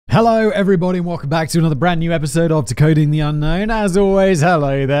Hello everybody and welcome back to another brand new episode of Decoding the Unknown. As always,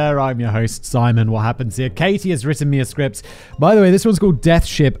 hello there, I'm your host Simon. What happens here? Katie has written me a script. By the way, this one's called Death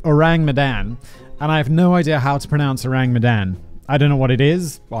Ship Ourang Medan, and I have no idea how to pronounce Ourang Medan. I don't know what it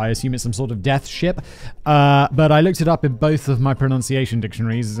is. I assume it's some sort of death ship. But I looked it up in both of my pronunciation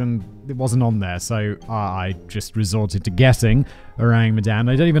dictionaries and it wasn't on there, so I just resorted to guessing Ourang Medan.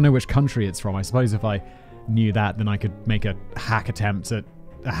 I don't even know which country it's from. I suppose if I knew that, then I could make a hack attempt at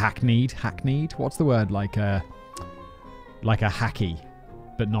hackneyed? What's the word? Like a hacky,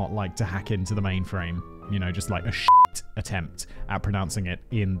 but not like to hack into the mainframe. You know, just like a shit attempt at pronouncing it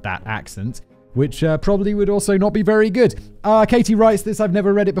in that accent, which probably would also not be very good. Katie writes this. I've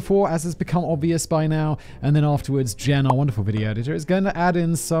never read it before, as has become obvious by now. And then afterwards, Jen, our wonderful video editor, is going to add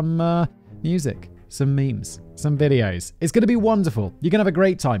in some music, some memes, some videos. It's going to be wonderful. You're going to have a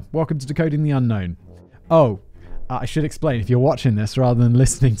great time. Welcome to Decoding the Unknown. Oh, I should explain, if you're watching this rather than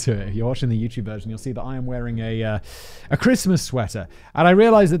listening to it, if you're watching the YouTube version, you'll see that I am wearing a Christmas sweater. And I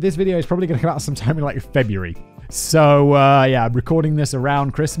realize that this video is probably going to come out sometime in like February. So, yeah, I'm recording this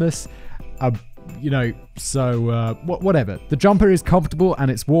around Christmas. Whatever. The jumper is comfortable and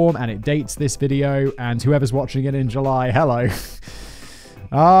it's warm and it dates this video. And whoever's watching it in July, hello.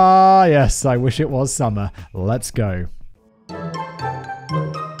 Yes, I wish it was summer. Let's go.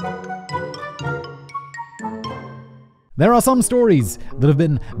 There are some stories that have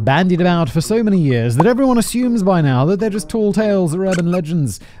been bandied about for so many years that everyone assumes by now that they're just tall tales or urban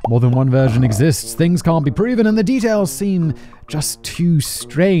legends. More than one version exists, things can't be proven, and the details seem just too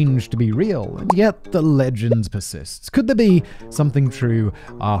strange to be real, and yet the legend persists. Could there be something true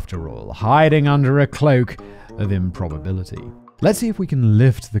after all, hiding under a cloak of improbability? Let's see if we can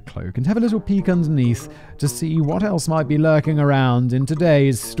lift the cloak and have a little peek underneath to see what else might be lurking around in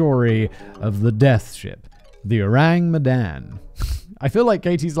today's story of the Death Ship, the Ourang Medan. I feel like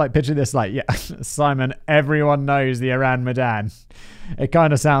Katie's like pitching this like, yeah, Simon, everyone knows the Ourang Medan. It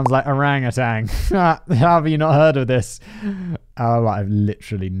kind of sounds like orangutan. Have you not heard of this? I have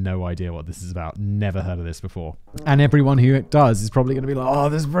literally no idea what this is about. Never heard of this before. And everyone who it does is probably going to be like, oh,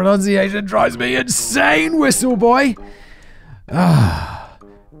 this pronunciation drives me insane, whistle boy.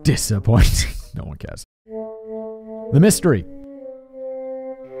 Disappointing. No one cares. The mystery.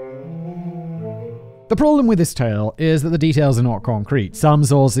 The problem with this tale is that the details are not concrete. Some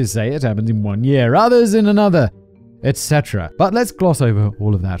sources say it happened in 1 year, others in another, etc. But let's gloss over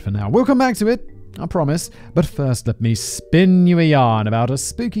all of that for now. We'll come back to it, I promise. But first, let me spin you a yarn about a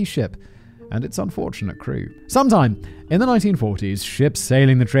spooky ship and its unfortunate crew. Sometime in the 1940s, ships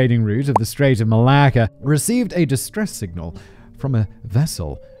sailing the trading route of the Strait of Malacca received a distress signal from a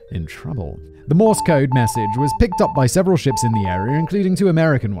vessel in trouble. The Morse code message was picked up by several ships in the area, including 2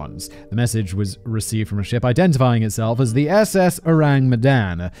 American ones. The message was received from a ship identifying itself as the SS Ourang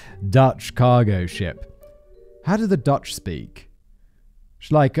Medan, a Dutch cargo ship. How do the Dutch speak?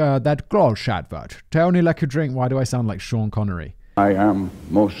 It's like that Grolschatvat. Tell me like you drink. Why do I sound like Sean Connery? I am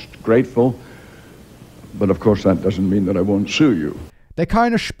most grateful, but of course that doesn't mean that I won't sue you. They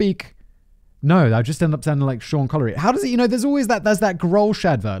kind of speak... No, I just end up sounding like Sean Connery. How does it, there's always that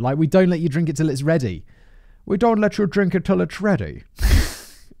Grolschatvat, like we don't let you drink it till it's ready. We don't let you drink it till it's ready.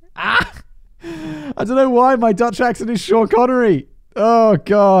 I don't know why my Dutch accent is Sean Connery. Oh,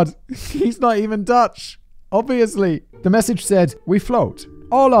 God. He's not even Dutch, obviously. The message said, we float.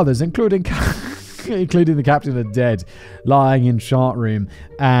 All others, including the captain, are dead, lying in chart room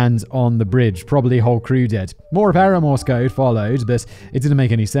and on the bridge, probably whole crew dead. More of Morse code followed, but it didn't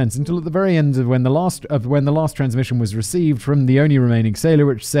make any sense until at the very end of when the last transmission was received from the only remaining sailor,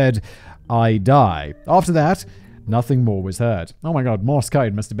 which said, I die. After that, nothing more was heard. Oh my God, Morse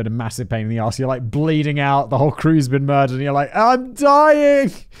code must have been a massive pain in the ass. You're like bleeding out, the whole crew's been murdered, and you're like, I'm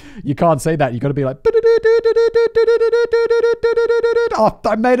dying. You can't say that. You got to be like, oh,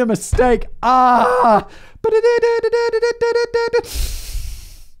 I made a mistake. Oh,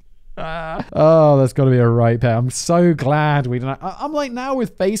 that's got to be a right pair. I'm so glad we didn't. I'm like now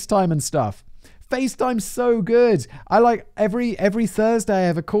with FaceTime and stuff. FaceTime's so good. I like every Thursday I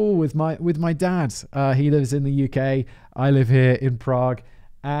have a call with my dad. He lives in the UK. I live here in Prague.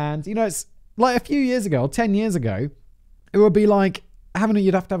 And it's like a few years ago, or 10 years ago, it would be like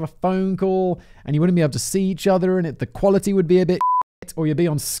you'd have to have a phone call and you wouldn't be able to see each other and the quality would be a bit shit, or you'd be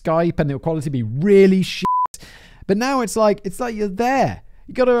on Skype and the quality would be really shit. But now it's like you're there.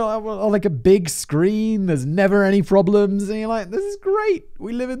 You got like a big screen. There's never any problems. And you're like, this is great.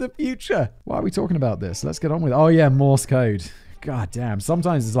 We live in the future. Why are we talking about this? Let's get on with it. Oh yeah, Morse code. God damn.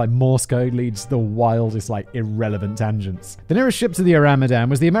 Sometimes it's like Morse code leads to the wildest, like irrelevant tangents. The nearest ship to the Ourang Medan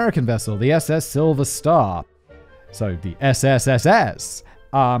was the American vessel, the SS Silver Star. So the SSSS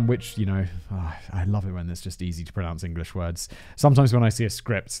which, I love it when there's just easy to pronounce English words. Sometimes when I see a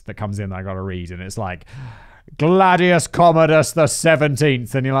script that comes in that I got to read and it's like, Gladius Commodus the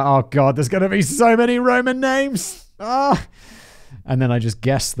 17th, and you're like, oh God, there's going to be so many Roman names. And then I just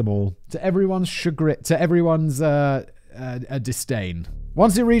guess them all to everyone's chagrin, to everyone's disdain.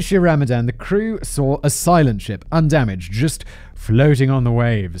 Once it reached Ourang Medan, the crew saw a silent ship, undamaged, just floating on the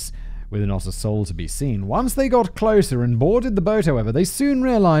waves, with not a soul to be seen. Once they got closer and boarded the boat, however, they soon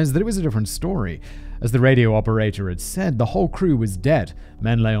realized that it was a different story. As the radio operator had said, the whole crew was dead.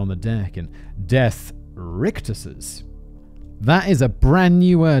 Men lay on the deck in death rictuses. That is a brand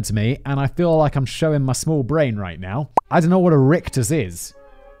new word to me, and I feel like I'm showing my small brain right now. I don't know what a rictus is,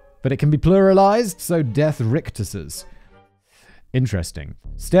 but it can be pluralized, so death rictuses. Interesting.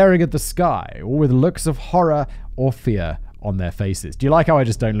 Staring at the sky, or with looks of horror or fear on their faces. Do you like how I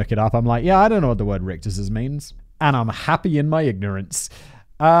just don't look it up? I'm like, yeah, I don't know what the word rictuses means. And I'm happy in my ignorance.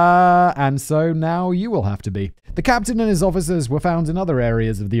 And so now you will have to be. The captain and his officers were found in other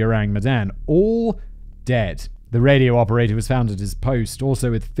areas of the Ourang Medan, all dead. The radio operator was found at his post,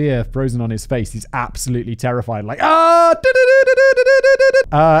 also with fear frozen on his face. He's absolutely terrified, like,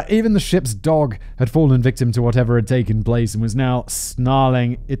 even the ship's dog had fallen victim to whatever had taken place and was now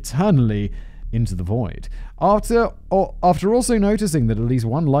snarling eternally into the void. After also noticing that at least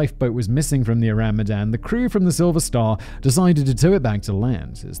one lifeboat was missing from the Ourang Medan, the crew from the Silver Star decided to tow it back to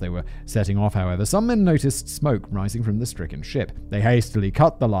land. As they were setting off, however, some men noticed smoke rising from the stricken ship. They hastily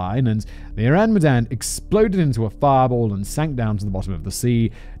cut the line, and the Ourang Medan exploded into a fireball and sank down to the bottom of the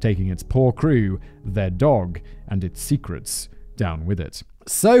sea, taking its poor crew, their dog, and its secrets down with it.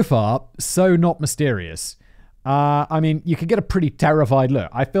 So far, so not mysterious. I mean, you could get a pretty terrified look.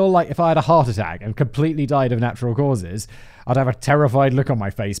 I feel like if I had a heart attack and completely died of natural causes, I'd have a terrified look on my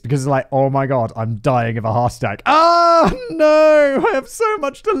face because it's like, oh my God, I'm dying of a heart attack. No, I have so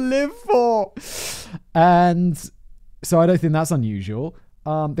much to live for. And so I don't think that's unusual.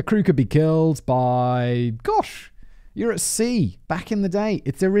 The crew could be killed by, gosh, you're at sea back in the day.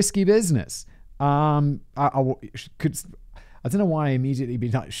 It's a risky business. I don't know why I immediately be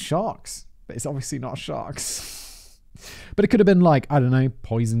like sharks. It's obviously not sharks. But it could have been like, I don't know,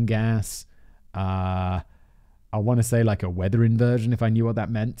 poison gas. I want to say like a weather inversion if I knew what that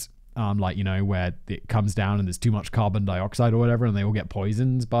meant. Like, where it comes down and there's too much carbon dioxide or whatever and they all get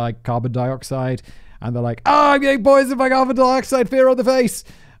poisoned by carbon dioxide. And they're like, I'm getting poisoned by carbon dioxide, fear on the face.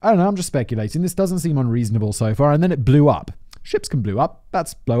 I don't know, I'm just speculating. This doesn't seem unreasonable so far. And then it blew up. Ships can blow up.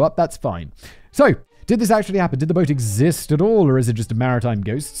 That's fine. So, did this actually happen? Did the boat exist at all, or is it just a maritime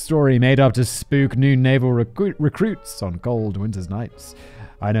ghost story made up to spook new naval recruits on cold winter's nights?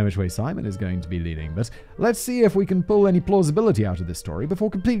 I know which way Simon is going to be leaning, but let's see if we can pull any plausibility out of this story before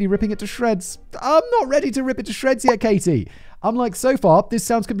completely ripping it to shreds. I'm not ready to rip it to shreds yet, Katie. I'm like, so far, this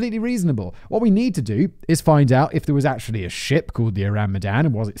sounds completely reasonable. What we need to do is find out if there was actually a ship called the Ourang Medan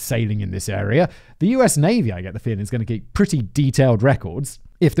and was it sailing in this area. The US Navy, I get the feeling, is going to keep pretty detailed records.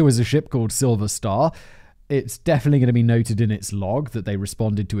 If there was a ship called Silver Star, it's definitely going to be noted in its log that they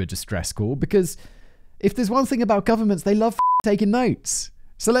responded to a distress call, because if there's one thing about governments, they love taking notes.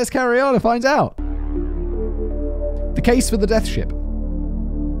 So let's carry on and find out. The case for the death ship.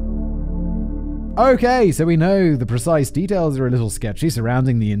 Okay, so we know the precise details are a little sketchy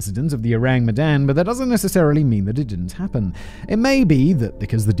surrounding the incident of the Ourang Medan, but that doesn't necessarily mean that it didn't happen. It may be that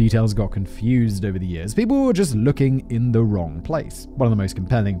because the details got confused over the years, people were just looking in the wrong place. One of the most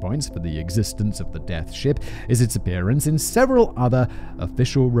compelling points for the existence of the death ship is its appearance in several other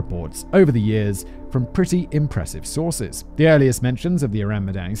official reports over the years from pretty impressive sources. The earliest mentions of the Ourang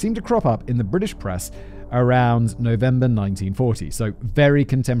Medan seem to crop up in the British press around November 1940. So very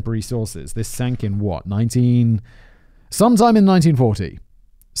contemporary sources. This sank in what? Sometime in 1940.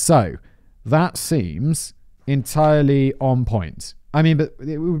 So that seems entirely on point. I mean, but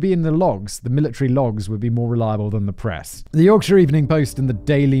it would be in the logs. The military logs would be more reliable than the press. The Yorkshire Evening Post and the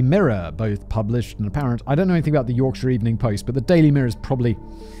Daily Mirror both published an apparent... I don't know anything about the Yorkshire Evening Post, but the Daily Mirror is probably...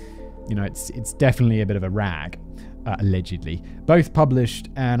 it's definitely a bit of a rag. Allegedly. Both published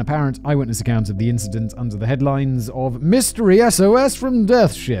an apparent eyewitness account of the incident under the headlines of Mystery SOS from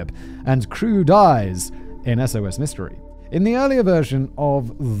Death Ship and Crew Dies in SOS Mystery. In the earlier version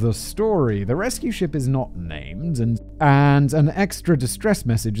of the story, the rescue ship is not named, and an extra distress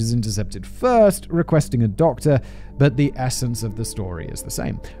message is intercepted first, requesting a doctor, but the essence of the story is the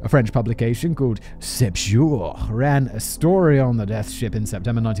same. A French publication called Sepjour ran a story on the death ship in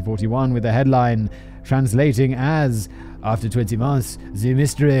September 1941 with the headline translating as, "After 20 months, the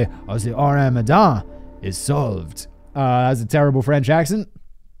mystery of the Ourang Medan is solved." That's a terrible French accent.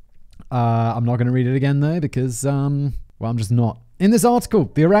 I'm not going to read it again, though, because... I'm just not In this article,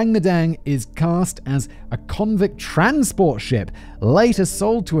 the Ourang Medan is cast as a convict transport ship, later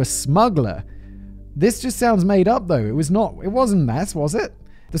sold to a smuggler. This just sounds made up though. It wasn't that, was it?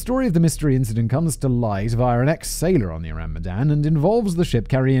 The story of the mystery incident comes to light via an ex-sailor on the Ourang Medan and involves the ship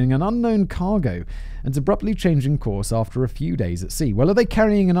carrying an unknown cargo and abruptly changing course after a few days at sea. Well, are they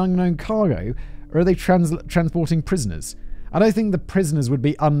carrying an unknown cargo or are they transporting prisoners? I don't think the prisoners would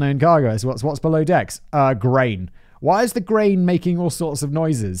be unknown cargo. So what's below decks? Grain. Why is the grain making all sorts of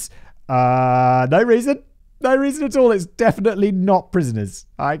noises? No reason. No reason at all. It's definitely not prisoners.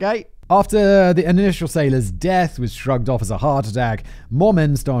 Okay? After the initial sailor's death was shrugged off as a heart attack, more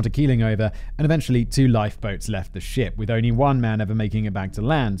men started keeling over, and eventually 2 lifeboats left the ship, with only 1 man ever making it back to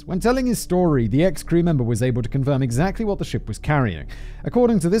land. When telling his story, the ex-crew member was able to confirm exactly what the ship was carrying.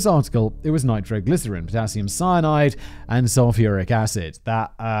 According to this article, it was nitroglycerin, potassium cyanide, and sulfuric acid.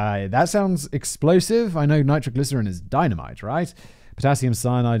 That sounds explosive. I know nitroglycerin is dynamite, right? Potassium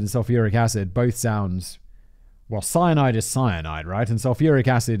cyanide and sulfuric acid both sound... Well, cyanide is cyanide, right? And sulfuric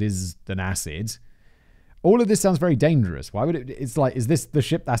acid is an acid. All of this sounds very dangerous. Why would it... It's like, is this the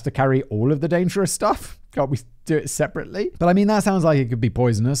ship that has to carry all of the dangerous stuff? Can't we do it separately? But I mean, that sounds like it could be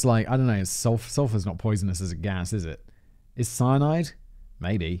poisonous. Like, I don't know, sulfur's not poisonous as a gas, is it? Is cyanide?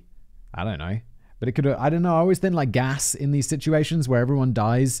 Maybe. I don't know. But it could... I don't know. I always think like gas in these situations where everyone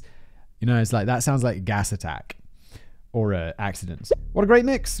dies. You know, it's like, that sounds like a gas attack. Or accidents. What a great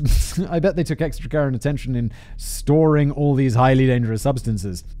mix. I bet they took extra care and attention in storing all these highly dangerous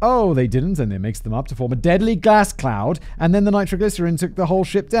substances. Oh, they didn't, and they mixed them up to form a deadly gas cloud, and then the nitroglycerin took the whole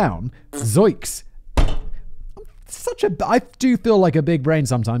ship down. Zoinks. I do feel like a big brain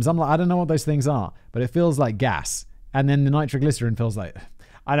sometimes. I'm like, I don't know what those things are, but it feels like gas. And then the nitroglycerin feels like...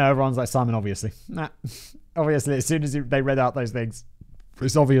 I know everyone's like, Simon, obviously. Nah. Obviously, as soon as they read out those things,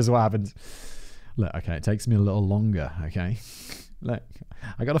 it's obvious what happened. Look, okay, it takes me a little longer, okay? Look,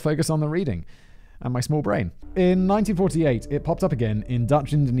 I gotta focus on the reading and my small brain. In 1948, it popped up again in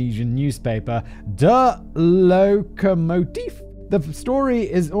Dutch-Indonesian newspaper De Locomotief. The story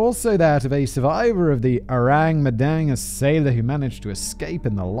is also that of a survivor of the Ourang Medan, a sailor who managed to escape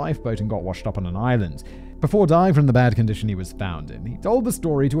in the lifeboat and got washed up on an island. Before dying from the bad condition he was found in, he told the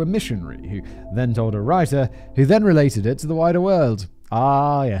story to a missionary, who then told a writer, who then related it to the wider world.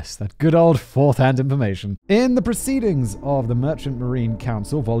 Ah, yes, that good old fourth-hand information. In the Proceedings of the Merchant Marine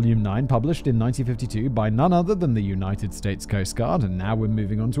Council, Volume 9, published in 1952 by none other than the United States Coast Guard, and now we're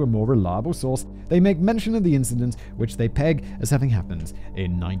moving on to a more reliable source, they make mention of the incident, which they peg as having happened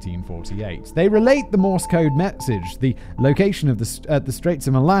in 1948. They relate the Morse code message, the location of the Straits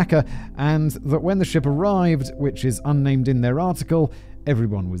of Malacca, and that when the ship arrived, which is unnamed in their article,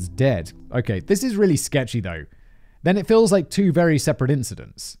 everyone was dead. Okay, this is really sketchy though. Then it feels like 2 very separate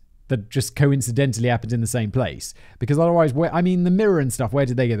incidents that just coincidentally happened in the same place. Because otherwise, the mirror and stuff, where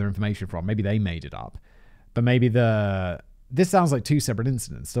did they get their information from? Maybe they made it up. But maybe this sounds like 2 separate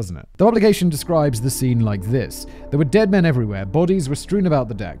incidents, doesn't it? The publication describes the scene like this. There were dead men everywhere. Bodies were strewn about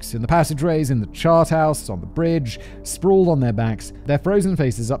the decks, in the passageways, in the chart house, on the bridge, sprawled on their backs, their frozen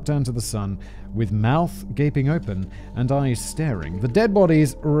faces upturned to the sun, with mouth gaping open and eyes staring. The dead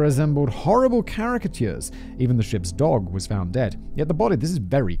bodies resembled horrible caricatures. Even the ship's dog was found dead. Yet the body, this is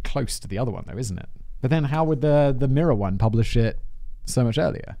very close to the other one though, isn't it? But then how would the mirror one publish it so much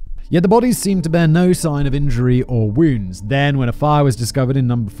earlier? Yet the bodies seemed to bear no sign of injury or wounds. Then, when a fire was discovered in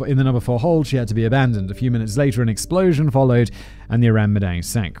the number 4 hold, she had to be abandoned. A few minutes later, an explosion followed, and the Ourang Medan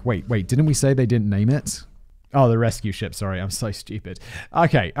sank. Wait, didn't we say they didn't name it? Oh, the rescue ship, sorry, I'm so stupid.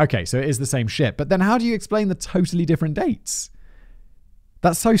 Okay, so it is the same ship. But then how do you explain the totally different dates?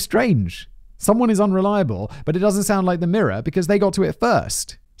 That's so strange. Someone is unreliable, but it doesn't sound like the Mirror because they got to it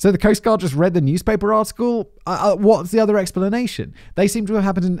first. So the Coast Guard just read the newspaper article? What's the other explanation? They seem to have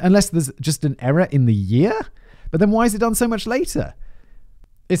happened unless there's just an error in the year? But then why is it done so much later?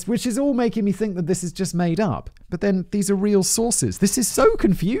 Which is all making me think that this is just made up. But then these are real sources. This is so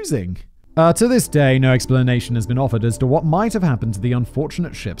confusing. To this day, no explanation has been offered as to what might have happened to the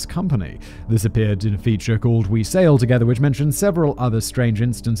unfortunate ship's company. This appeared in a feature called We Sail Together, which mentions several other strange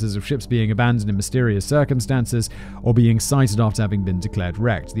instances of ships being abandoned in mysterious circumstances or being sighted after having been declared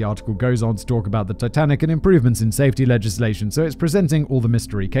wrecked. The article goes on to talk about the Titanic and improvements in safety legislation, so it's presenting all the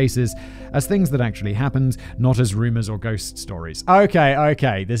mystery cases as things that actually happened, not as rumors or ghost stories.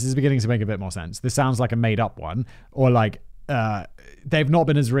 Okay, this is beginning to make a bit more sense. This sounds like a made-up one, or like they've not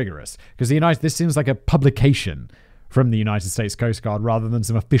been as rigorous, because this seems like a publication from the United States Coast Guard rather than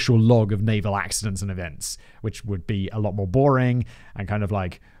some official log of naval accidents and events, which would be a lot more boring and kind of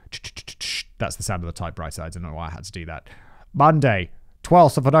like that's the sound of the typewriter. I don't know why I had to do that. Monday,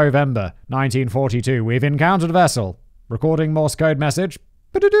 12th of November 1942, we've encountered a vessel. recording Morse code message,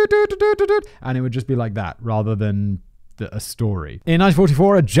 and it would just be like that rather than a story. In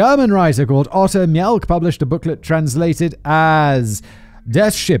 1944, a German writer called Otto Mielck published a booklet translated as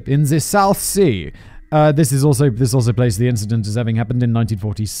Death Ship in the South Sea. This also places the incident as having happened in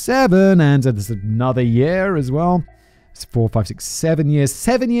 1947, and this is another year as well. It's 4, 5, 6, 7 years.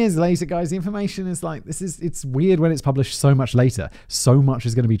 7 years later, guys, the information is like, it's weird when it's published so much later. So much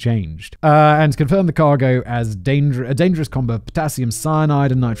is going to be changed. And confirmed the cargo as a dangerous combo of potassium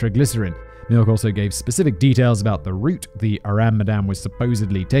cyanide and nitroglycerin. Mielck also gave specific details about the route the Ourang Medan was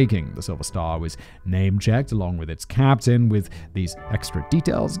supposedly taking. The Silver Star was name-checked along with its captain with these extra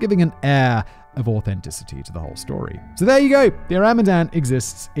details, giving an air of authenticity to the whole story. So there you go. The Ourang Medan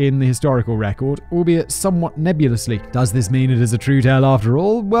exists in the historical record, albeit somewhat nebulously. Does this mean it is a true tale after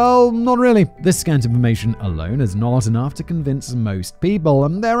all? Well, not really. This scant information alone is not enough to convince most people,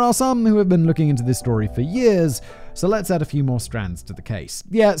 and there are some who have been looking into this story for years, so let's add a few more strands to the case.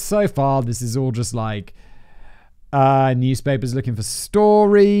 Yeah, so far this is all just like newspapers looking for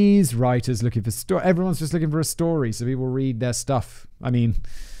stories, writers looking for stories. Everyone's just looking for a story so people read their stuff. I mean,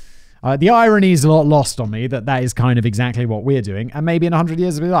 the irony is a lot lost on me that is kind of exactly what we're doing. And maybe in 100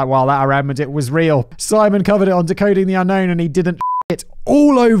 years, it'll be like, well, that Ourang Medan was real. Simon covered it on Decoding the Unknown and he didn't it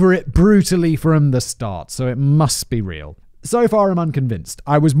all over it brutally from the start. So it must be real. So far, I'm unconvinced.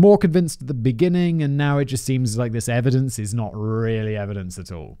 I was more convinced at the beginning, and now it just seems like this evidence is not really evidence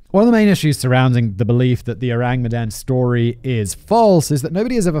at all. One of the main issues surrounding the belief that the Ourang Medan story is false is that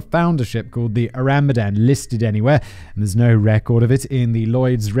nobody has ever found a ship called the Ourang Medan listed anywhere, and there's no record of it in the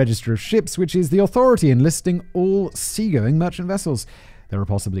Lloyd's Register of Ships, which is the authority in listing all seagoing merchant vessels. There are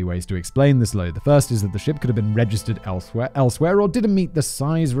possibly ways to explain this, though. The first is that the ship could have been registered elsewhere or didn't meet the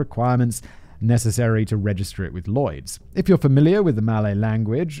size requirements necessary to register it with Lloyd's. If you're familiar with the Malay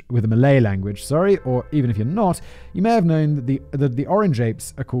language, or even if you're not, you may have known that the orange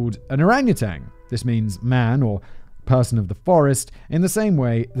apes are called an orangutan. This means man or person of the forest, in the same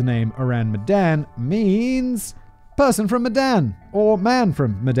way the name Ourang Medan means person from Medan, or man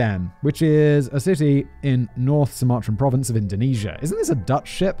from Medan, which is a city in North Sumatran province of Indonesia. Isn't this a Dutch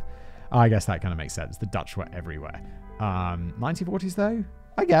ship? I guess that kind of makes sense. The Dutch were everywhere. 1940s though?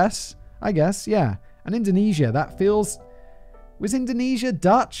 I guess, yeah. And Indonesia, that feels... Was Indonesia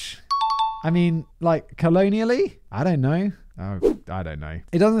Dutch? I mean, like, colonially? I don't know. Oh, I don't know.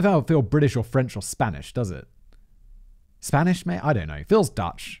 It doesn't feel British or French or Spanish, does it? Spanish, mate? I don't know. It feels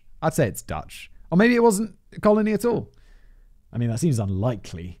Dutch. I'd say it's Dutch. Or maybe it wasn't a colony at all. I mean, that seems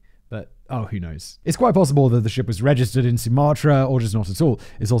unlikely. But, oh, who knows? It's quite possible that the ship was registered in Sumatra or just not at all.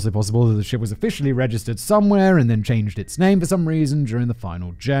 It's also possible that the ship was officially registered somewhere and then changed its name for some reason during the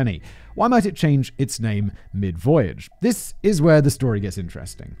final journey. Why might it change its name mid-voyage? This is where the story gets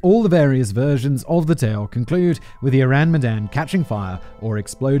interesting. All the various versions of the tale conclude with the Ourang Medan catching fire or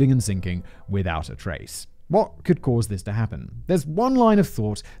exploding and sinking without a trace. What could cause this to happen? There's one line of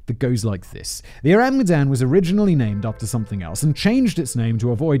thought that goes like this. The Ourang Medan was originally named after something else and changed its name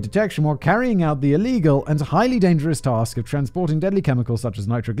to avoid detection while carrying out the illegal and highly dangerous task of transporting deadly chemicals such as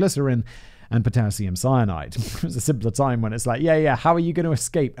nitroglycerin and potassium cyanide. It was a simpler time when it's like, yeah, how are you going to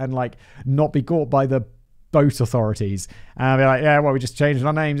escape and like not be caught by the boat authorities? And I'll be like, yeah, well, we just changed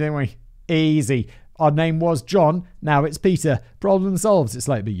our names, didn't we? Easy. Our name was John, now it's Peter. Problem solved. It's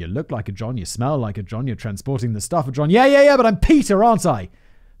like, but you look like a John, you smell like a John, you're transporting the stuff of John. Yeah, but I'm Peter, aren't I?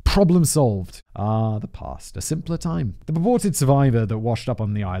 Problem solved. Ah, the past. A simpler time. The purported survivor that washed up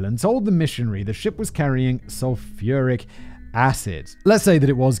on the island told the missionary the ship was carrying sulfuric acid. Let's say that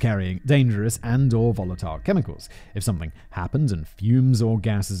it was carrying dangerous and or volatile chemicals. If something happened and fumes or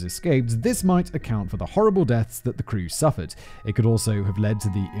gases escaped, this might account for the horrible deaths that the crew suffered. It could also have led to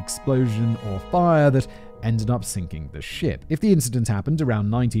the explosion or fire that ended up sinking the ship. If the incident happened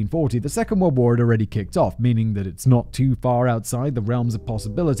around 1940, the Second World War had already kicked off, meaning that it's not too far outside the realms of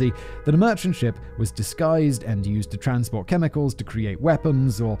possibility that a merchant ship was disguised and used to transport chemicals to create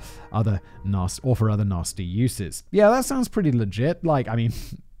weapons or for other nasty uses. Yeah, that sounds pretty legit. Like, I mean,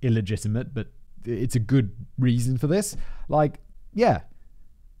 illegitimate, but it's a good reason for this. Like, yeah,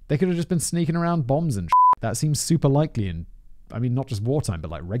 they could have just been sneaking around bombs and shit. That seems super likely in, I mean, not just wartime, but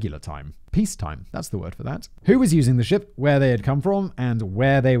like regular time. Peacetime, that's the word for that. Who was using the ship, where they had come from, and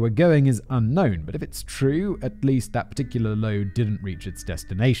where they were going is unknown. But if it's true, at least that particular load didn't reach its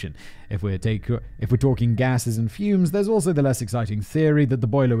destination. If we're talking gases and fumes, there's also the less exciting theory that the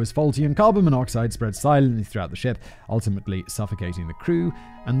boiler was faulty and carbon monoxide spread silently throughout the ship, ultimately suffocating the crew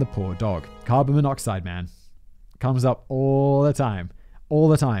and the poor dog. Carbon monoxide, man. Comes up all the time. All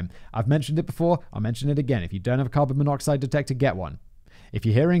the time. I've mentioned it before, I'll mention it again. If you don't have a carbon monoxide detector, get one. If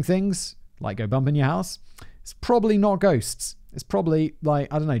you're hearing things like go bump in your house, It's probably not ghosts. It's probably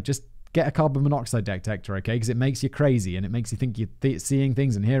like, I don't know, just get a carbon monoxide detector, okay? Because it makes you crazy and it makes you think you're seeing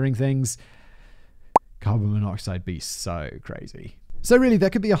things and hearing things. Carbon monoxide be so crazy. So really, there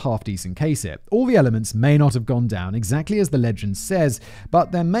could be a half-decent case here. All the elements may not have gone down exactly as the legend says,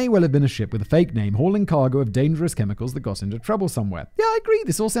 but there may well have been a ship with a fake name hauling cargo of dangerous chemicals that got into trouble somewhere. Yeah, I agree.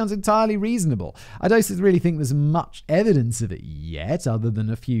 This all sounds entirely reasonable. I don't really think there's much evidence of it yet, other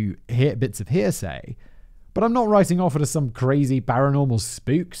than a few bits of hearsay. But I'm not writing off it as some crazy paranormal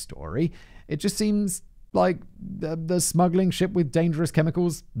spook story. It just seems like the smuggling ship with dangerous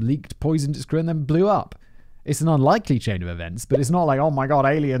chemicals leaked, poisoned its crew, and then blew up. It's an unlikely chain of events, but it's not like, oh my god,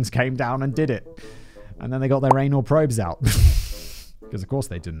 aliens came down and did it. And then they got their anal probes out. Because of course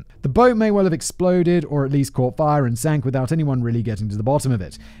they didn't. The boat may well have exploded, or at least caught fire and sank without anyone really getting to the bottom of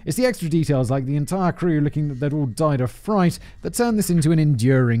it. It's the extra details, like the entire crew looking that they'd all died of fright, that turn this into an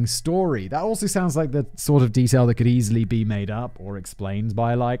enduring story. That also sounds like the sort of detail that could easily be made up or explained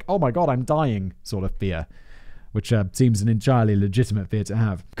by like, oh my god, I'm dying sort of fear. Which seems an entirely legitimate fear to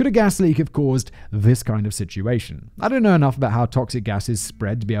have. Could a gas leak have caused this kind of situation? I don't know enough about how toxic gases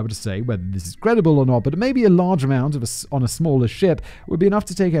spread to be able to say whether this is credible or not, but maybe a large amount on a smaller ship would be enough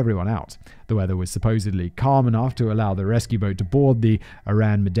to take everyone out. The weather was supposedly calm enough to allow the rescue boat to board the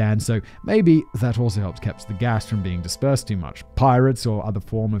Ourang Medan, so maybe that also helped keep the gas from being dispersed too much. Pirates or other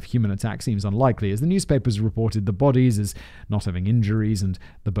form of human attack seems unlikely, as the newspapers reported the bodies as not having injuries and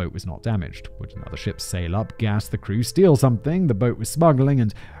the boat was not damaged. Would another ship sail up, gas the crew, steal something the boat was smuggling,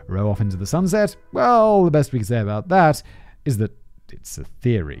 and row off into the sunset? Well, the best we can say about that is that it's a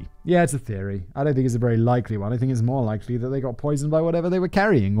theory. Yeah, it's a theory. I don't think it's a very likely one. I think it's more likely that they got poisoned by whatever they were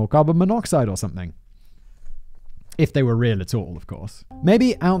carrying, or carbon monoxide or something. If they were real at all, of course.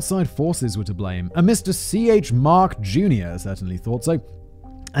 Maybe outside forces were to blame. A Mr. C.H. Mark Jr. certainly thought so,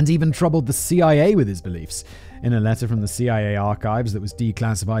 and even troubled the CIA with his beliefs. In a letter from the CIA archives that was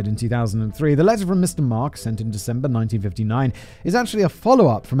declassified in 2003, the letter from Mr. Mark, sent in December 1959, is actually a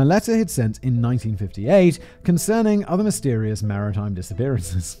follow-up from a letter he'd sent in 1958 concerning other mysterious maritime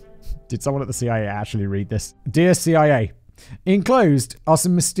disappearances. Did someone at the CIA actually read this? Dear CIA, enclosed are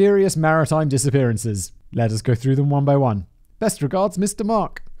some mysterious maritime disappearances. Let us go through them one by one. Best regards, Mr.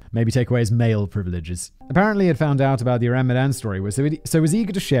 Mark. Maybe take away his male privileges. Apparently he had found out about the Ourang Medan story, so was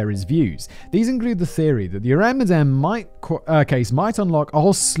eager to share his views. These include the theory that the Ourang Medan case might unlock a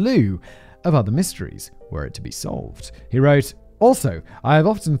whole slew of other mysteries were it to be solved. He wrote, also, I have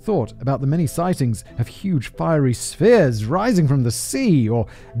often thought about the many sightings of huge fiery spheres rising from the sea or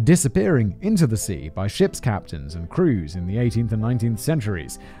disappearing into the sea by ships' captains and crews in the 18th and 19th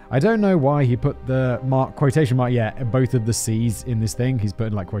centuries. I don't know why he put the quotation mark, both of the C's in this thing. He's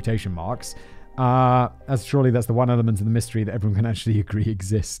putting like quotation marks. As surely that's the one element of the mystery that everyone can actually agree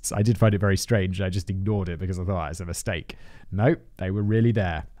exists. I did find it very strange. I just ignored it because I thought it's a mistake. Nope, they were really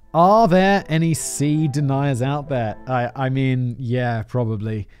there. Are there any sea deniers out there? I mean, yeah,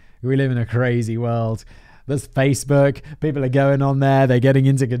 probably. We live in a crazy world. There's Facebook. People are going on there. They're getting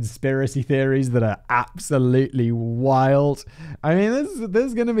into conspiracy theories that are absolutely wild. I mean,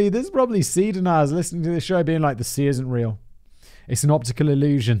 there's probably sea deniers listening to this show being like, the sea isn't real. It's an optical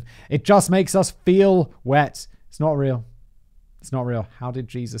illusion. It just makes us feel wet. It's not real. It's not real. How did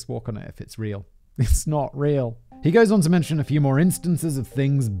Jesus walk on it if it's real? It's not real. He goes on to mention a few more instances of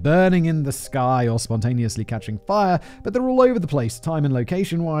things burning in the sky or spontaneously catching fire, but they're all over the place, time and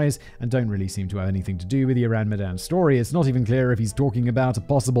location-wise, and don't really seem to have anything to do with the Ourang Medan story. It's not even clear if he's talking about a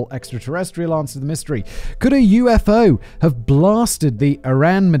possible extraterrestrial answer to the mystery. Could a UFO have blasted the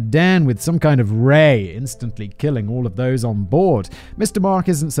Ourang Medan with some kind of ray, instantly killing all of those on board? Mr. Mark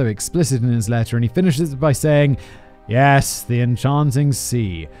isn't so explicit in his letter, and he finishes it by saying, yes, the enchanting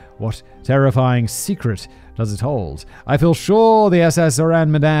sea. What terrifying secret does it hold? I feel sure the SS Ourang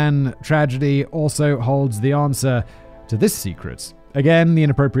Medan tragedy also holds the answer to this secret. Again, the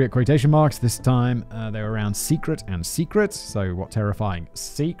inappropriate quotation marks. This time they were around secret and secret. So what terrifying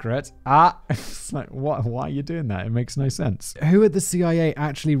secret? It's like, what? Why are you doing that? It makes no sense. Who at the CIA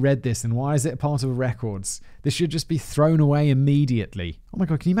actually read this, and why is it a part of records? This should just be thrown away immediately. Oh my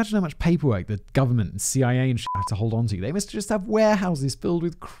god, can you imagine how much paperwork the government and CIA and shit have to hold on to? They must just have warehouses filled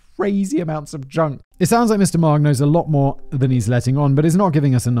with crazy amounts of junk. It sounds like Mr. Mark knows a lot more than he's letting on, but is not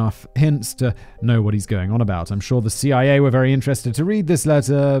giving us enough hints to know what he's going on about. I'm sure the CIA were very interested to read this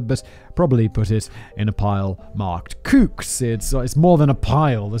letter, but probably put it in a pile marked kooks. It's more than a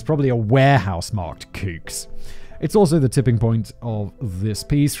pile. There's probably a warehouse marked kooks. It's also the tipping point of this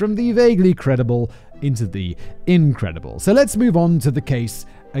piece, from the vaguely credible into the incredible. So let's move on to the case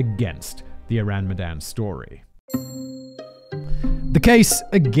against the Ourang Medan story. The case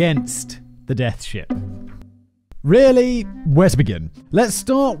against the Death Ship. Really? Where to begin? Let's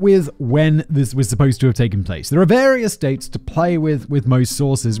start with when this was supposed to have taken place. There are various dates to play with most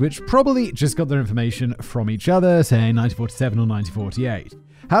sources, which probably just got their information from each other, say 1947 or 1948.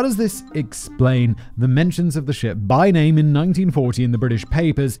 How does this explain the mentions of the ship by name in 1940 in the British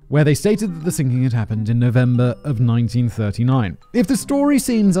papers, where they stated that the sinking had happened in November of 1939? If the story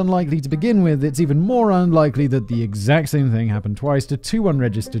seems unlikely to begin with, it's even more unlikely that the exact same thing happened twice to two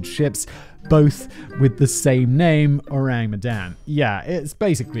unregistered ships, both with the same name, Ourang Medan. Yeah, it's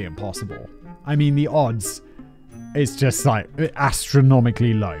basically impossible. I mean, the odds, it's just like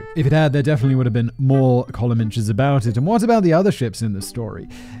astronomically low. If it had, there definitely would have been more column inches about it. And what about the other ships in the story?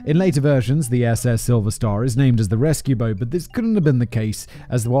 In later versions, the SS Silver Star is named as the rescue boat, but this couldn't have been the case,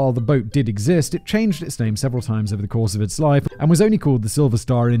 as while the boat did exist, it changed its name several times over the course of its life and was only called the Silver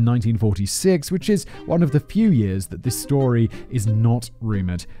Star in 1946, which is one of the few years that this story is not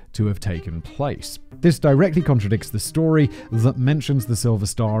rumored to have taken place. This directly contradicts the story that mentions the Silver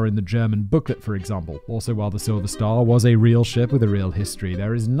Star in the German booklet, for example. Also, while the Silver Star was a real ship with a real history,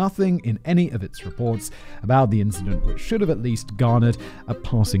 there is nothing in any of its reports about the incident which should have at least garnered a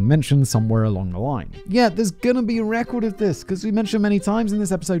passing mention somewhere along the line. Yet, there's gonna be a record of this, because we mentioned many times in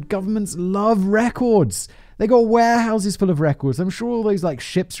this episode, governments love records. They got warehouses full of records. I'm sure all those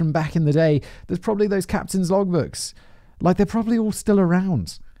ships from back in the day, there's probably those captain's logbooks. They're probably all still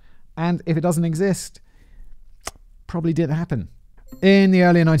around. And if it doesn't exist, probably didn't happen. In the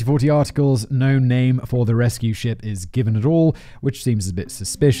earlier 1940 articles, no name for the rescue ship is given at all, which seems a bit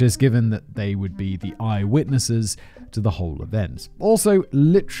suspicious given that they would be the eyewitnesses to the whole event. Also,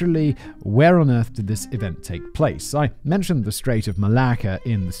 literally, where on earth did this event take place? I mentioned the Strait of Malacca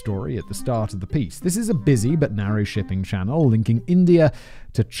in the story at the start of the piece. This is a busy but narrow shipping channel linking India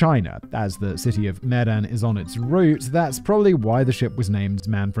to China. As the city of Medan is on its route, that's probably why the ship was named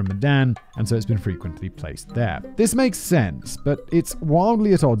Man from Medan, and so it's been frequently placed there. This makes sense, but it's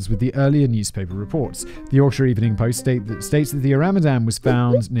wildly at odds with the earlier newspaper reports. The Yorkshire Evening Post states that the Ourang Medan was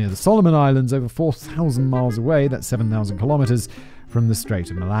found near the Solomon Islands, over 4,000 miles away, that's 7,000 kilometers, from the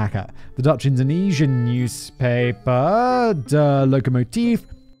Strait of Malacca. The Dutch Indonesian newspaper, De Locomotief,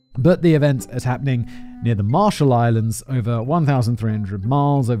 but the event is happening near the Marshall Islands, over 1,300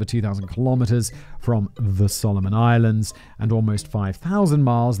 miles, over 2,000 kilometers from the Solomon Islands, and almost 5,000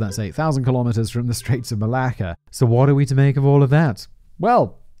 miles, that's 8,000 kilometers from the Straits of Malacca. So what are we to make of all of that?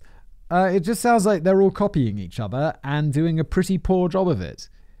 Well, it just sounds like they're all copying each other and doing a pretty poor job of it.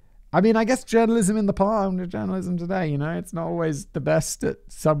 I mean, I guess journalism in the past, journalism today, it's not always the best at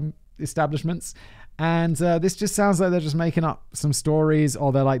some establishments. And this just sounds like they're just making up some stories,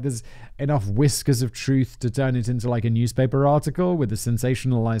 or they're there's enough whiskers of truth to turn it into a newspaper article with a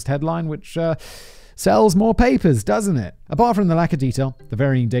sensationalized headline, which sells more papers, doesn't it? Apart from the lack of detail, the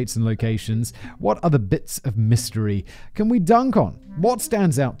varying dates and locations, what other bits of mystery can we dunk on? What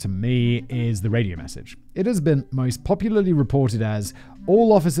stands out to me is the radio message. It has been most popularly reported as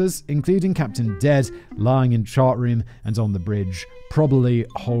all officers, including Captain, dead, lying in chart room and on the bridge, probably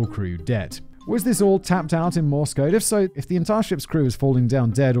whole crew dead. Was this all tapped out in Morse code? If so, if the entire ship's crew is falling down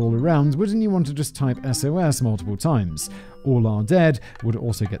dead all around, wouldn't you want to just type SOS multiple times? All are dead would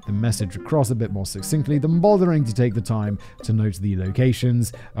also get the message across a bit more succinctly than bothering to take the time to note the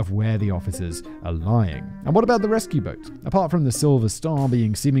locations of where the officers are lying. And what about the rescue boat? Apart from the Silver Star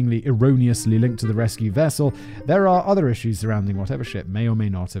being seemingly erroneously linked to the rescue vessel, there are other issues surrounding whatever ship may or may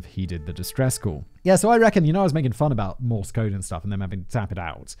not have heeded the distress call. Yeah, so I reckon, I was making fun about Morse code and stuff and them having to tap it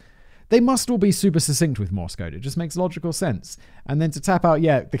out. They must all be super succinct with Morse code. It just makes logical sense. And then to tap out,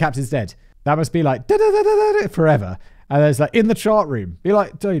 the captain's dead. That must be forever. And there's in the chart room. Be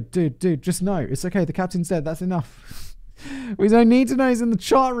dude, just know. It's okay. The captain's dead. That's enough. We don't need to know he's in the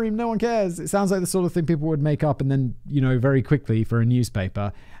chart room. No one cares. It sounds like the sort of thing people would make up and then, very quickly for a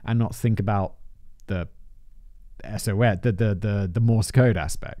newspaper and not think about the SOS, the Morse code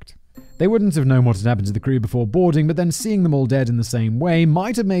aspect. They wouldn't have known what had happened to the crew before boarding, but then seeing them all dead in the same way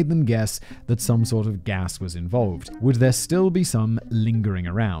might have made them guess that some sort of gas was involved. Would there still be some lingering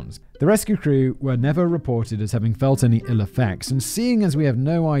around? The rescue crew were never reported as having felt any ill effects, and seeing as we have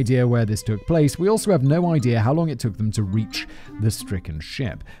no idea where this took place, we also have no idea how long it took them to reach the stricken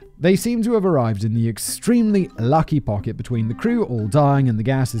ship. They seem to have arrived in the extremely lucky pocket between the crew all dying and the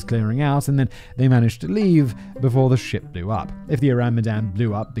gas is clearing out, and then they managed to leave before the ship blew up. If the Ourang Medan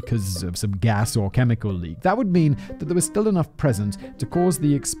blew up because of some gas or chemical leak, that would mean that there was still enough present to cause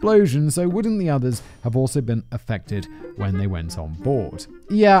the explosion, so wouldn't the others have also been affected when they went on board?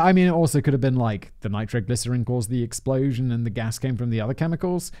 Yeah, I mean, it also could have been the nitroglycerin caused the explosion and the gas came from the other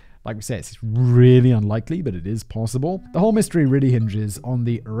chemicals. Like we say, it's really unlikely, but it is possible. The whole mystery really hinges on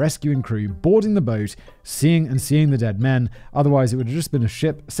the rescuing crew boarding the boat, seeing the dead men. Otherwise, it would have just been a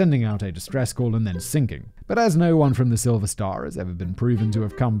ship sending out a distress call and then sinking. But as no one from the Silver Star has ever been proven to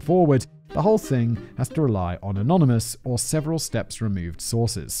have come forward, the whole thing has to rely on anonymous or several steps removed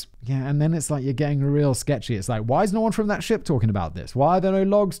sources. Yeah, and then it's like you're getting real sketchy. It's like, why is no one from that ship talking about this? Why are there no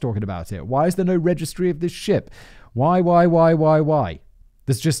logs talking about it? Why is there no registry of this ship? Why?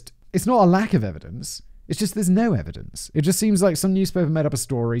 It's not a lack of evidence. It's just there's no evidence. It just seems like some newspaper made up a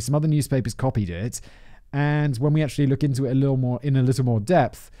story, some other newspapers copied it, and when we actually look into it in a little more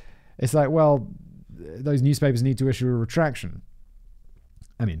depth, it's like, well, those newspapers need to issue a retraction.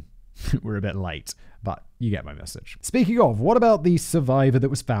 I mean, we're a bit late, but you get my message. Speaking of, what about the survivor that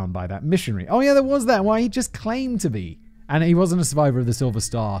was found by that missionary? Oh yeah, there was that. Why, he just claimed to be. And he wasn't a survivor of the Silver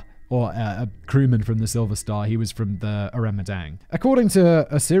Star, or a crewman from the Silver Star. He was from the Ourang Medan. According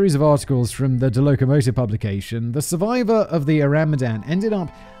to a series of articles from the De Locomotive publication, the survivor of the Ourang Medan ended up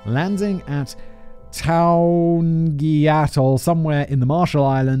landing at Taongi Atoll, somewhere in the Marshall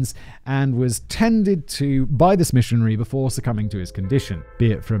Islands, and was tended to by this missionary before succumbing to his condition,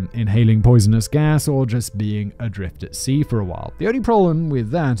 be it from inhaling poisonous gas or just being adrift at sea for a while. The only problem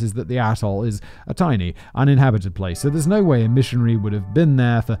with that is that the atoll is a tiny, uninhabited place, so there's no way a missionary would have been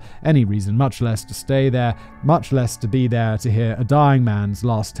there for any reason, much less to stay there, much less to be there to hear a dying man's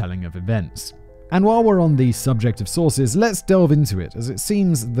last telling of events. And while we're on the subject of sources, let's delve into it, as it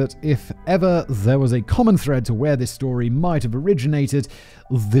seems that if ever there was a common thread to where this story might have originated,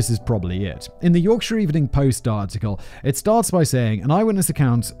 this is probably it. In the Yorkshire Evening Post article, it starts by saying, an eyewitness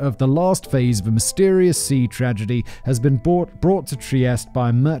account of the last phase of a mysterious sea tragedy has been brought to Trieste by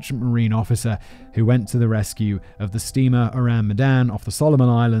a merchant marine officer who went to the rescue of the steamer Ourang Medan off the Solomon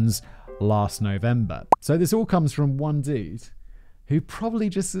Islands last November. So this all comes from one dude who probably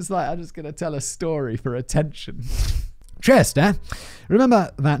just is like, I'm just going to tell a story for attention. Trieste, eh?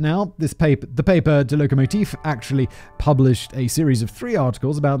 Remember that now. The paper De Locomotive actually published a series of 3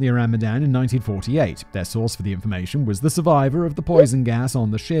 articles about the Ourang Medan in 1948. Their source for the information was the survivor of the poison gas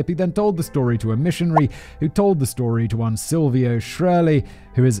on the ship. He then told the story to a missionary who told the story to one Silvio Shirley,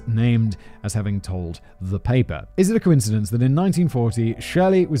 who is named as having told the paper. Is it a coincidence that in 1940,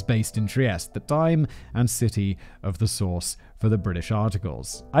 Shirley was based in Trieste, the time and city of the source for the British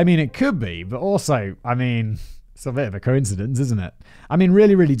articles? I mean, it could be, but also, I mean, it's a bit of a coincidence, isn't it? I mean,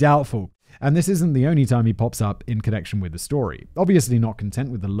 really, really doubtful. And this isn't the only time he pops up in connection with the story. Obviously not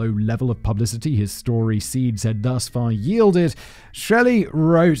content with the low level of publicity his story seeds had thus far yielded, Shelley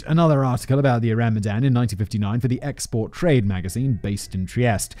wrote another article about the Ourang Medan in 1959 for the Export Trade magazine based in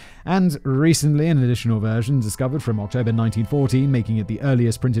Trieste, and recently an additional version discovered from October 1914, making it the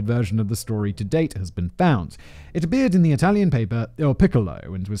earliest printed version of the story to date, has been found. It appeared in the Italian paper Il Piccolo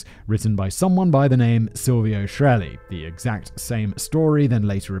and was written by someone by the name Silvio Shirley. The exact same story then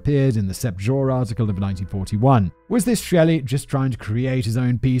later appeared in the Sepp Jour article of 1941. Was this Shelley just trying to create his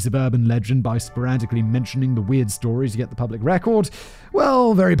own piece of urban legend by sporadically mentioning the weird story to get the public record?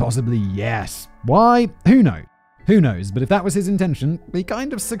 Well, very possibly yes. Why? Who knows? Who knows, but if that was his intention, he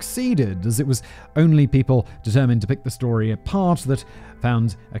kind of succeeded, as it was only people determined to pick the story apart that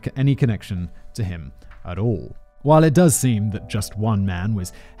found any connection to him at all. While it does seem that just one man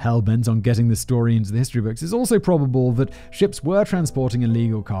was hell-bent on getting the story into the history books, it's also probable that ships were transporting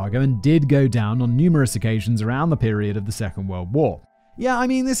illegal cargo and did go down on numerous occasions around the period of the Second World War. Yeah, I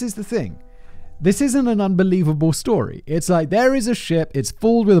mean, this is the thing. This isn't an unbelievable story. It's like there is a ship, it's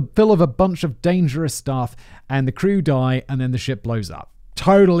full of a bunch of dangerous stuff, and the crew die, and then the ship blows up.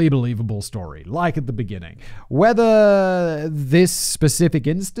 Totally believable story, like at the beginning. Whether this specific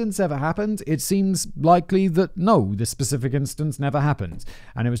instance ever happened, it seems likely that no, this specific instance never happened,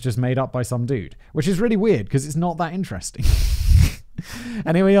 and it was just made up by some dude, which is really weird because it's not that interesting.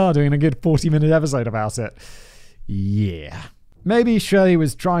 And here we are doing a good 40-minute episode about it. Yeah. Maybe Shirley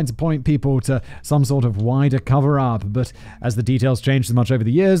was trying to point people to some sort of wider cover-up, but as the details changed so much over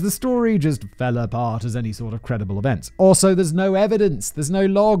the years, the story just fell apart as any sort of credible event. Also, there's no evidence. There's no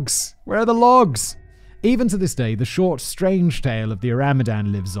logs. Where are the logs? Even to this day, the short, strange tale of the Ourang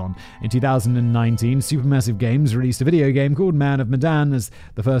Medan lives on. In 2019, Supermassive Games released a video game called Man of Medan as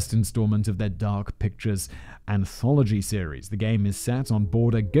the first installment of their Dark Pictures anthology series. The game is set on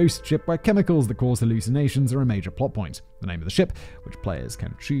board a ghost ship where chemicals that cause hallucinations are a major plot point. The name of the ship, which players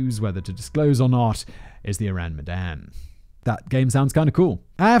can choose whether to disclose or not, is the Ourang Medan. That game sounds kind of cool.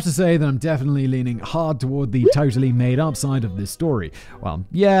 I have to say that I'm definitely leaning hard toward the totally made up side of this story. Well,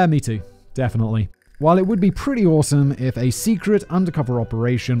 yeah, me too. Definitely. While it would be pretty awesome if a secret undercover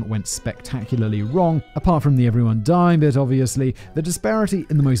operation went spectacularly wrong, apart from the everyone dying bit obviously, the disparity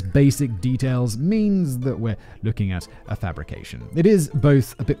in the most basic details means that we're looking at a fabrication. It is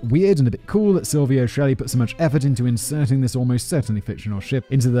both a bit weird and a bit cool that Silvio Shelley put so much effort into inserting this almost certainly fictional ship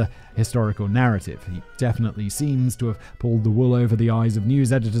into the historical narrative. He definitely seems to have pulled the wool over the eyes of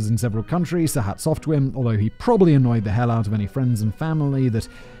news editors in several countries, so hats off to him, although he probably annoyed the hell out of any friends and family that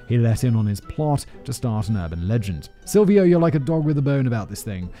he let in on his plot to start an urban legend. Silvio, you're like a dog with a bone about this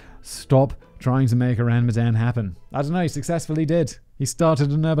thing. Stop trying to make Ourang Medan happen. I don't know, he successfully did. He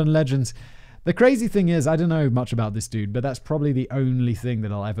started an urban legend. The crazy thing is, I don't know much about this dude, but that's probably the only thing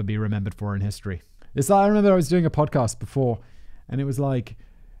that I'll ever be remembered for in history. I remember I was doing a podcast before, and it was like,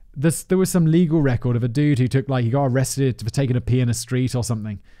 there was some legal record of a dude who he got arrested for taking a pee in a street or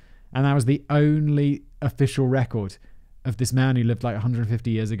something. And that was the only official record of this man who lived like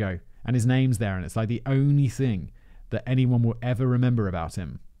 150 years ago. And his name's there, and it's like the only thing that anyone will ever remember about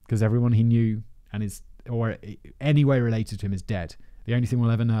him, because everyone he knew or any way related to him is dead. The only thing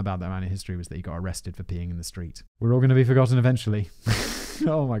we'll ever know about that man in history was that he got arrested for peeing in the street. We're all going to be forgotten eventually.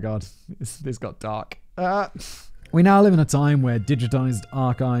 Oh my god, this got dark. We now live in a time where digitized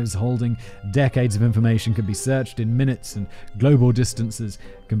archives holding decades of information can be searched in minutes, and global distances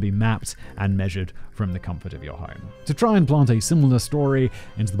can be mapped and measured from the comfort of your home. To try and plant a similar story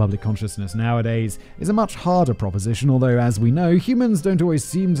into the public consciousness nowadays is a much harder proposition, although as we know, humans don't always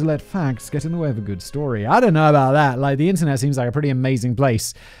seem to let facts get in the way of a good story. I don't know about that. Like, the internet seems like a pretty amazing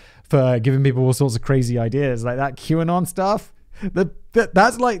place for giving people all sorts of crazy ideas, like that QAnon stuff.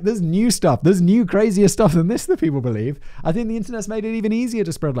 That's like, there's new stuff. There's new crazier stuff than this that people believe. I think the internet's made it even easier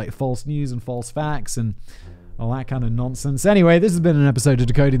to spread like false news and false facts and all that kind of nonsense. Anyway, this has been an episode of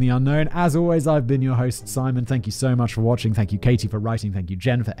Decoding the Unknown. As always, I've been your host, Simon. Thank you so much for watching. Thank you, Katie, for writing. Thank you,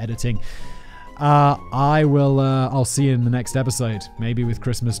 Jen, for editing. I'll see you in the next episode. Maybe with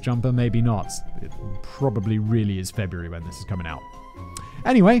Christmas jumper, maybe not. It probably really is February when this is coming out.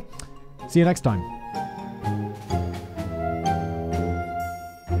 Anyway, see you next time.